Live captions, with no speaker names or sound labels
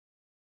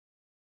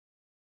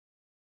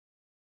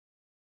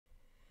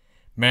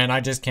Man,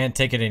 I just can't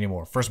take it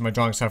anymore. First, my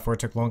drawing software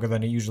took longer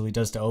than it usually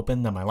does to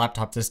open, then my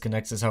laptop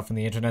disconnects itself from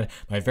the internet,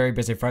 my very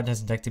busy friend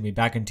hasn't texted me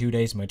back in 2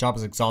 days, my job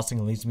is exhausting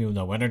and leaves me with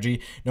no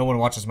energy, no one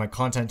watches my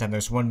content, and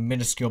there's one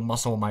minuscule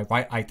muscle in my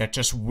right eye that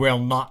just will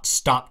not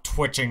stop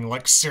twitching.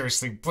 Like,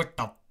 seriously, what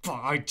the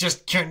fuck? I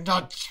just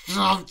cannot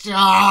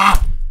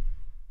stop.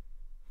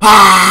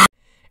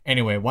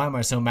 Anyway, why am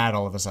I so mad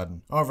all of a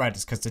sudden? Alright,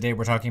 it's because today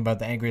we're talking about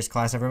the angriest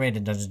class ever made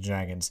in Dungeons &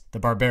 Dragons, the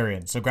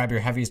Barbarian. So grab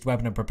your heaviest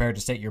weapon and prepare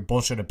to state your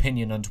bullshit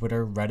opinion on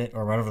Twitter, Reddit,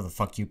 or whatever the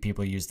fuck you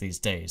people use these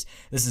days.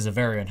 This is a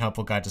very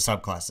unhelpful guide to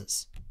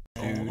subclasses.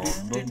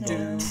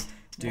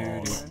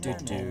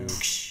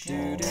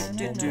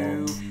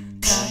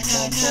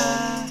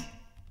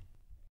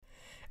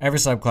 Every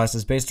subclass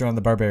is based around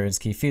the Barbarian's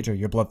key feature,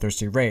 your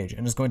bloodthirsty rage,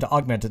 and is going to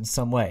augment it in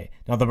some way.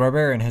 Now, the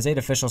Barbarian has 8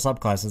 official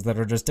subclasses that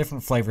are just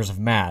different flavors of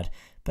mad.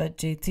 But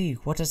JT,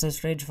 what does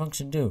this rage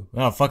function do?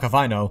 Oh, fuck if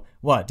I know.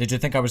 What, did you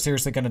think I was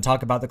seriously going to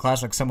talk about the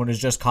class like someone who's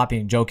just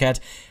copying JoCat?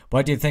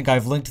 Why do you think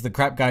I've linked the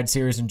Crap Guide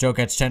series in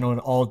JoCat's channel in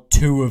all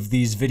 2 of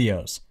these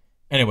videos?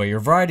 Anyway, your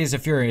varieties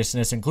of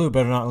furiousness include,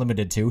 but are not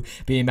limited to,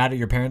 being mad at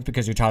your parents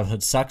because your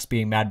childhood sucks,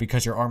 being mad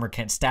because your armor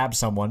can't stab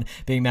someone,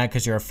 being mad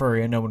because you're a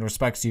furry and no one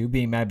respects you,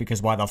 being mad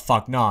because why the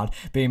fuck not,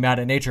 being mad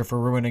at nature for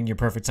ruining your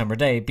perfect summer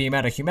day, being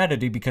mad at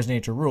humanity because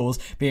nature rules,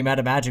 being mad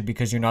at magic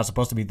because you're not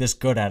supposed to be this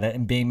good at it,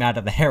 and being mad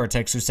at the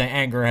heretics who say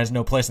anger has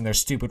no place in their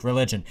stupid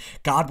religion.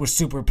 God was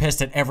super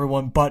pissed at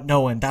everyone but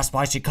Noah, and that's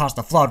why she caused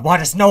the flood. Why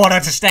does no one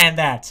understand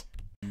that?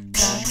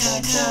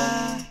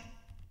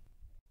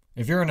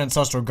 If you're an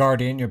ancestral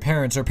guardian, your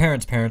parents or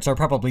parents' parents are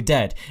probably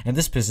dead, and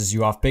this pisses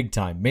you off big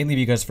time, mainly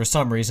because for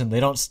some reason they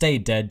don't stay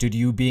dead due to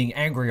you being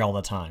angry all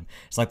the time.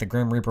 It's like the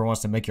Grim Reaper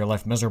wants to make your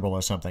life miserable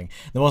or something.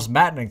 The most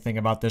maddening thing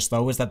about this,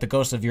 though, is that the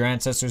ghosts of your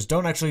ancestors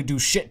don't actually do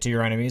shit to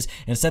your enemies.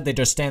 Instead, they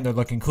just stand there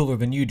looking cooler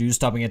than you do,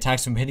 stopping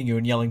attacks from hitting you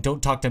and yelling,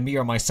 "Don't talk to me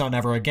or my son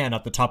ever again,"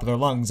 at the top of their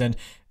lungs, and...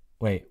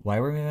 Wait, why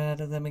were we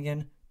mad at them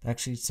again? That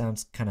actually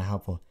sounds kinda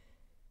helpful.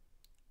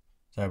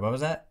 Sorry, what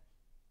was that?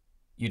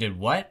 You did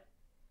what?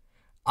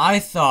 I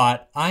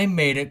thought I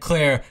made it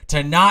clear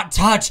to not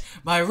touch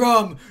my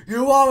room.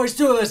 You always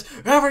do this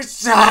every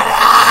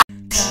time.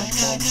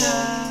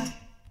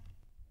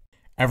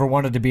 Ever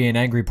wanted to be an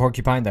angry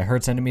porcupine that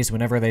hurts enemies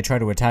whenever they try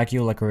to attack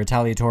you, like a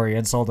retaliatory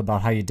insult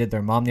about how you did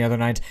their mom the other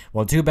night?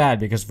 Well, too bad,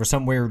 because for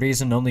some weird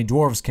reason only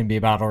dwarves can be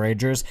battle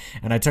ragers,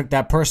 and I took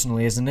that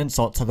personally as an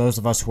insult to those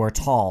of us who are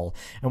tall.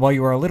 And while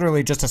you are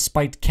literally just a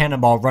spiked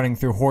cannonball running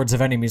through hordes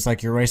of enemies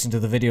like you're racing to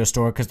the video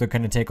store because they're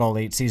going to take all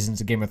 8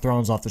 seasons of Game of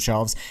Thrones off the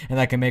shelves, and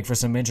that can make for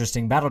some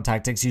interesting battle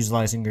tactics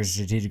utilizing your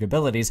strategic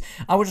abilities,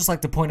 I would just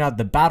like to point out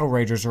that battle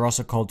ragers are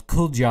also called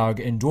kuljag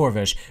in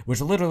Dwarvish,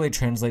 which literally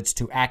translates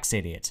to axe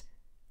idiot.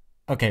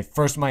 Okay,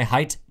 first my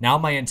height, now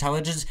my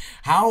intelligence.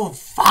 How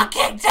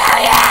fucking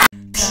dare you!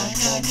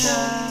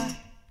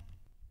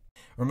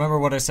 Remember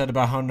what I said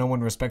about how no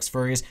one respects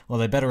furries? Well,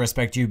 they better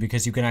respect you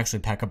because you can actually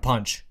pack a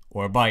punch,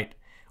 or bite,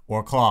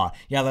 or claw.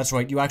 Yeah, that's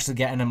right, you actually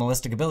get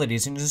animalistic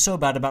abilities, and you're so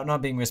bad about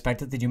not being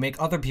respected that you make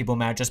other people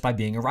mad just by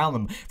being around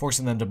them,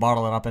 forcing them to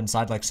bottle it up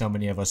inside like so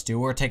many of us do,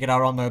 or take it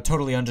out on the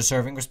totally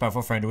undeserving,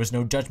 respectful friend who has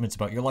no judgments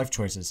about your life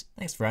choices.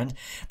 Thanks, friend.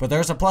 But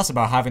there's a plus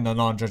about having the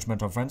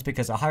non-judgmental friends,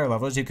 because at higher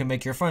levels you can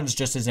make your friends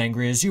just as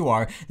angry as you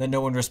are, that no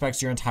one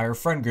respects your entire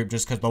friend group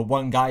just because the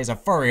one guy is a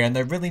furry, and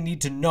they really need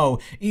to know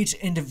each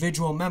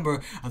individual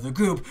member of the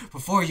group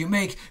before you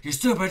make your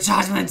stupid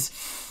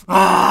judgments.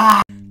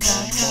 Ah!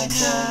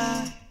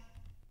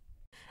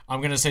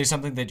 I'm gonna say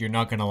something that you're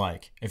not gonna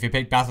like. If you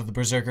pick Bath of the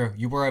Berserker,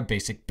 you were a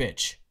basic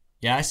bitch.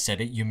 Yeah, I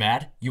said it. You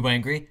mad? You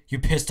angry? You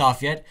pissed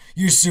off yet?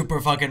 You super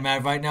fucking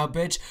mad right now,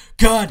 bitch?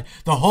 Good!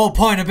 The whole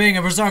point of being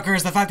a berserker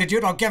is the fact that you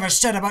don't give a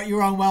shit about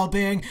your own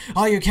well-being.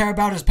 All you care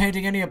about is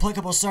painting any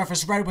applicable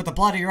surface red with the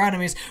blood of your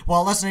enemies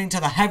while listening to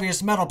the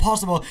heaviest metal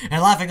possible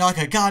and laughing like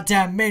a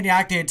goddamn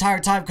maniac the entire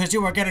time because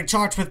you are getting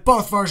charged with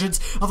both versions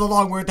of the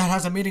long word that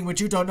has a meaning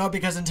which you don't know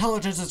because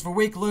intelligence is for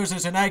weak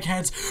losers and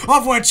eggheads,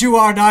 of which you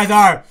are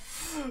neither!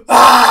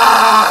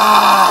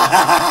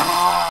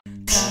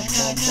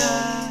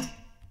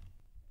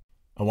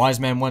 A wise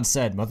man once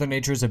said, Mother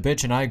Nature is a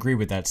bitch, and I agree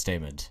with that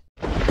statement.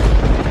 Shut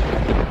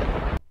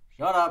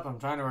up, I'm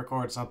trying to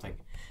record something.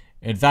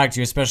 In fact,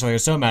 you especially are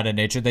so mad at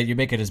nature that you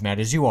make it as mad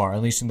as you are,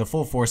 unleashing the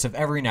full force of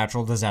every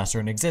natural disaster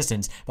in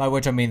existence, by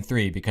which I mean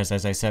 3, because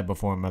as I said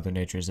before, Mother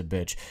Nature is a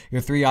bitch. Your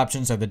 3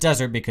 options are the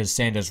desert, because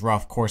sand is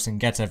rough, coarse,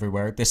 and gets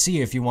everywhere, the sea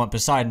if you want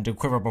Poseidon to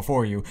quiver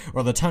before you,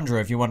 or the tundra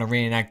if you want to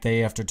reenact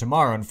Day After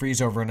Tomorrow and freeze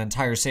over an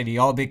entire city,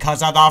 all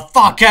because of the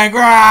fucking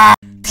rain!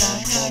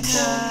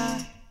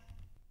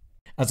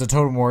 As a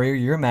totem warrior,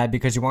 you're mad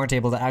because you aren't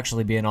able to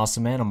actually be an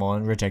awesome animal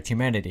and reject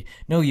humanity.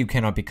 No, you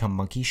cannot become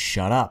monkey,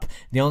 shut up.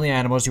 The only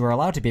animals you are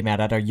allowed to be mad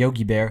at are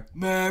Yogi Bear,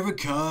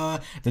 America,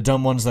 the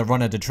dumb ones that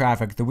run into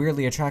traffic, the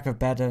weirdly attractive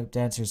bad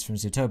dancers from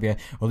Zootopia,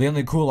 or the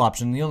only cool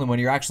option, the only one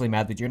you're actually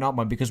mad that you're not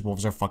one because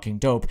wolves are fucking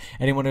dope.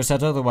 Anyone who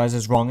says otherwise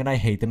is wrong and I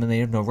hate them and they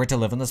have no right to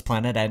live on this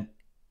planet and...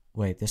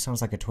 Wait, this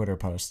sounds like a Twitter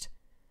post.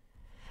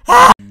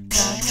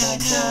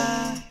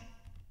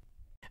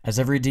 As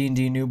every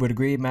D&D noob would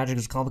agree, magic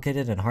is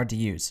complicated and hard to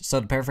use.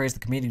 So to paraphrase the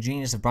comedic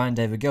genius of Brian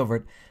David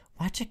Gilbert,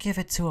 why'd you give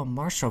it to a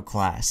martial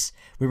class?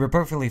 We were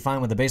perfectly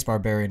fine with the base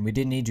barbarian. We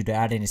didn't need you to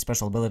add any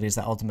special abilities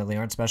that ultimately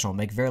aren't special and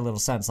make very little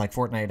sense, like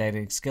Fortnite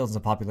adding skills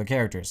into popular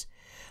characters.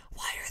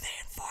 Why are they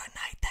in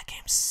Fortnite? That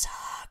game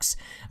sucks.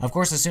 Of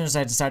course, as soon as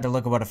I decided to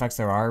look at what effects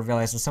there are, I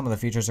realized that some of the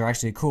features are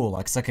actually cool,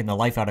 like sucking the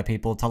life out of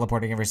people,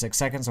 teleporting every 6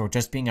 seconds, or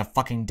just being a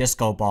fucking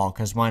disco ball,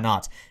 cause why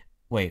not?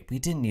 Wait, we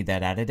didn't need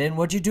that added in.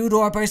 What'd you do to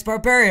our base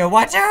barbarian?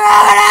 What'd you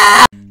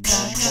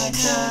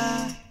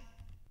do?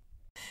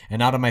 And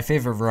now to my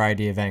favorite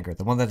variety of anger,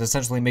 the one that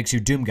essentially makes you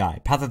Doom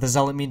Guy. Path of the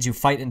Zealot means you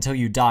fight until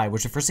you die,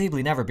 which is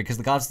foreseeably never because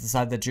the gods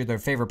decide that you're their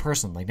favorite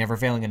person, like never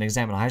failing an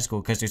exam in high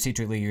school because you're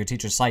secretly your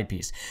teacher's side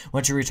piece.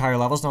 Once you reach higher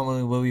levels, not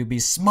only will you be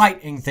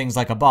smiting things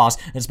like a boss,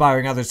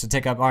 inspiring others to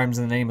take up arms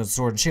in the name of the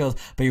sword and shield,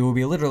 but you will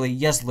be literally,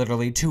 yes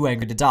literally, too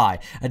angry to die.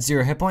 At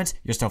 0 hit points,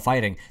 you're still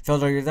fighting.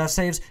 Failed all your death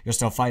saves, you're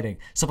still fighting.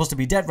 Supposed to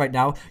be dead right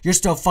now, you're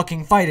still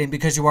fucking fighting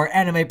because you are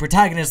anime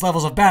protagonist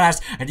levels of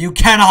badass and you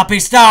cannot be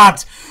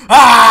stopped!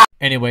 Ah!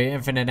 Anyway,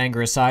 infinite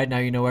anger aside, now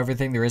you know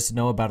everything there is to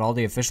know about all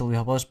the officially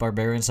published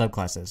Barbarian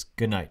subclasses.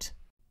 Good night.